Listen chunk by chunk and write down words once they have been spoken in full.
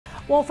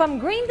Well, from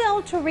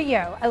Greenville to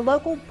Rio, a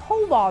local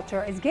pole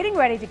vaulter is getting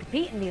ready to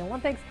compete in the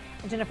Olympics.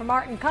 And Jennifer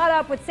Martin caught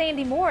up with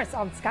Sandi Morris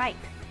on Skype.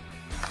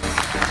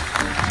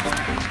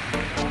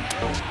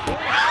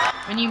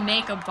 When you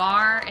make a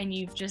bar and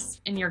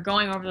you're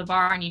going over the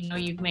bar and you know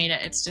you've made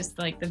it, it's just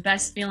like the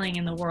best feeling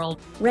in the world.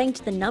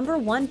 Ranked the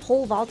 #1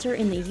 pole vaulter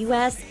in the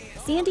U.S.,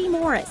 Sandi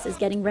Morris is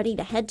getting ready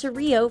to head to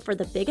Rio for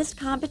the biggest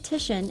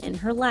competition in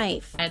her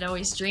life. I'd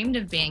always dreamed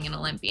of being an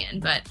Olympian,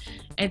 but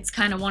it's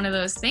kind of one of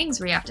those things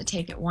where you have to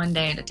take it one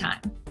day at a time.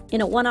 In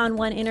a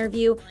one-on-one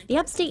interview, the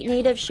Upstate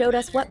native showed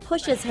us what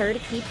pushes her to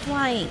keep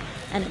flying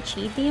and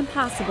achieve the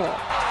impossible.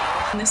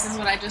 And this is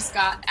what I just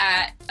got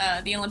at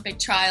the Olympic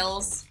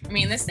trials. I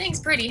mean, this thing's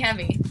pretty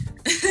heavy.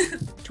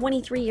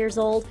 23 years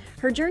old,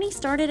 her journey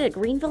started at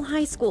Greenville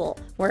High School,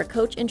 where a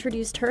coach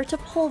introduced her to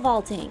pole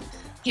vaulting.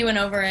 He went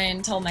over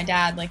and told my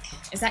dad, like,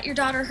 is that your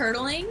daughter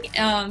hurdling?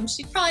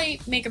 She'd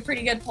probably make a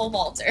pretty good pole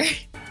vaulter.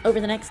 Over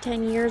the next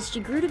 10 years, she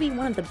grew to be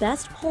one of the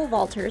best pole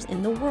vaulters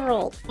in the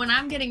world. When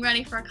I'm getting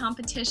ready for a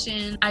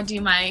competition, I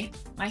do my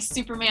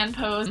Superman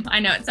pose. I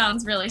know it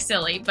sounds really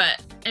silly,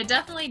 but it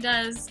definitely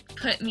does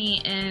put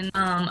me in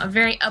a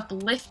very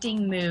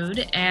uplifting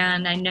mood,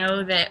 and I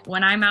know that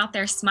when I'm out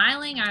there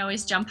smiling, I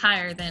always jump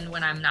higher than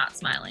when I'm not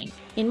smiling.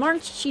 In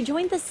March, she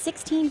joined the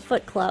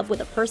 16-foot club with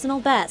a personal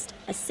best,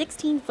 a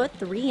 16-foot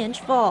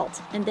 3-inch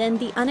vault. And then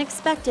the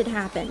unexpected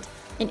happened,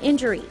 an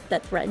injury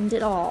that threatened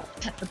it all.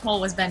 The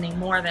pole was bending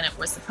more than it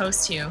was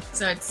supposed to,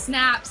 so it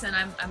snaps and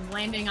I'm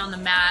landing on the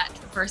mat.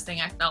 The first thing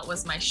I felt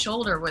was my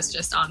shoulder was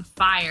just on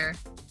fire.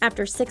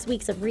 After 6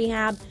 weeks of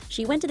rehab,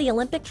 she went to the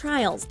Olympic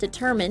trials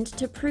determined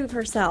to prove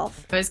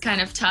herself. It was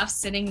kind of tough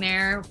sitting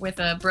there with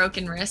a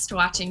broken wrist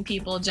watching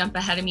people jump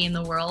ahead of me in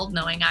the world,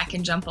 knowing I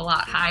can jump a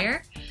lot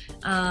higher.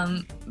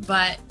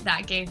 But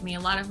that gave me a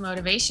lot of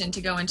motivation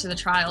to go into the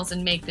trials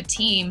and make the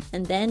team.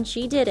 And then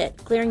she did it,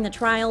 clearing the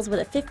trials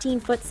with a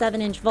 15-foot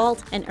 7-inch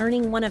vault and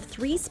earning one of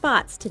 3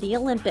 spots to the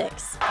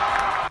Olympics.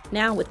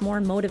 Now, with more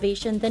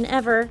motivation than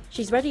ever,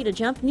 she's ready to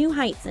jump new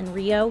heights in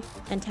Rio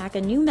and tack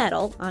a new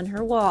medal on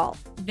her wall.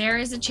 There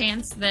is a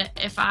chance that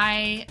if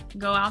I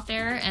go out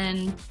there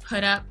and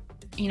put up,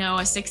 a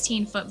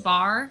 16-foot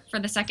bar for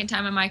the second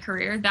time in my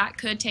career, that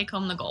could take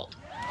home the gold.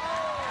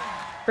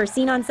 For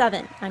Scene on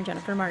 7, I'm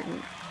Jennifer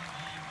Martin.